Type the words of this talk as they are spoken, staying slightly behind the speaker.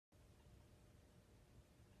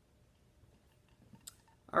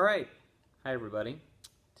All right, hi everybody.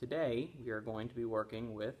 Today we are going to be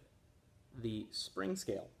working with the spring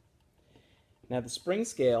scale. Now the spring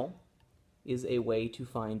scale is a way to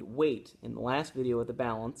find weight. In the last video with the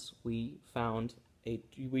balance, we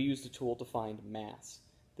used a tool to find mass.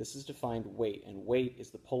 This is to find weight, and weight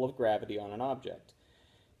is the pull of gravity on an object.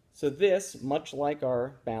 So this, much like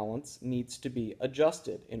our balance, needs to be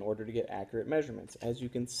adjusted in order to get accurate measurements. As you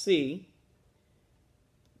can see,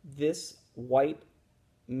 this white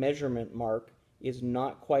measurement mark is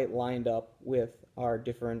not quite lined up with our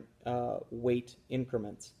different weight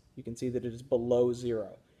increments. You can see that it is below 0.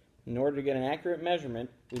 In order to get an accurate measurement,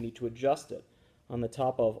 we need to adjust it. On the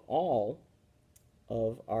top of all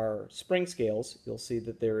of our spring scales, you'll see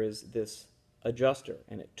that there is this adjuster,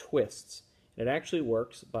 and it twists. It actually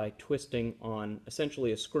works by twisting on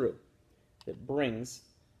essentially a screw that brings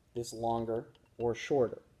this longer or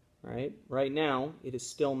shorter. Right now, it is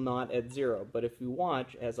still not at 0, but if you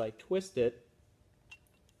watch as I twist it,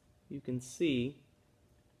 you can see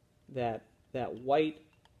that that white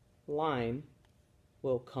line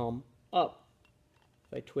will come up.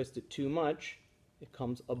 If I twist it too much, it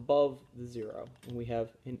comes above the 0, and we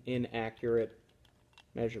have an inaccurate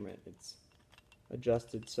measurement. It's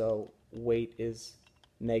adjusted so weight is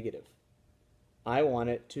negative. I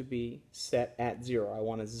want it to be set at 0. I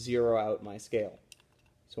want to zero out my scale.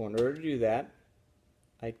 So in order to do that,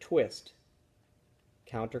 I twist.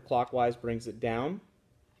 Counterclockwise brings it down,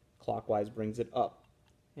 clockwise brings it up.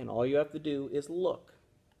 And all you have to do is look.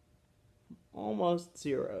 Almost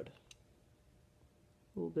zeroed.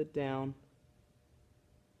 A little bit down.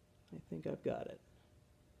 I think I've got it.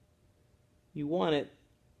 You want it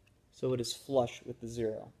so it is flush with the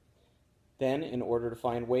 0. Then, in order to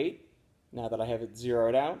find weight, now that I have it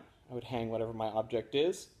zeroed out, I would hang whatever my object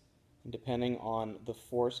is. And depending on the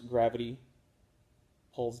force gravity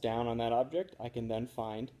pulls down on that object, I can then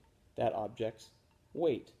find that object's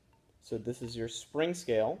weight. So this is your spring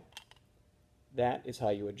scale. That is how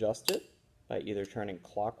you adjust it, by either turning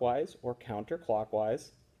clockwise or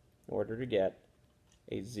counterclockwise in order to get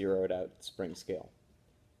a zeroed out spring scale.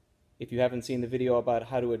 If you haven't seen the video about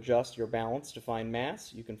how to adjust your balance to find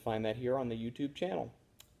mass, you can find that here on the YouTube channel.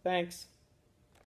 Thanks.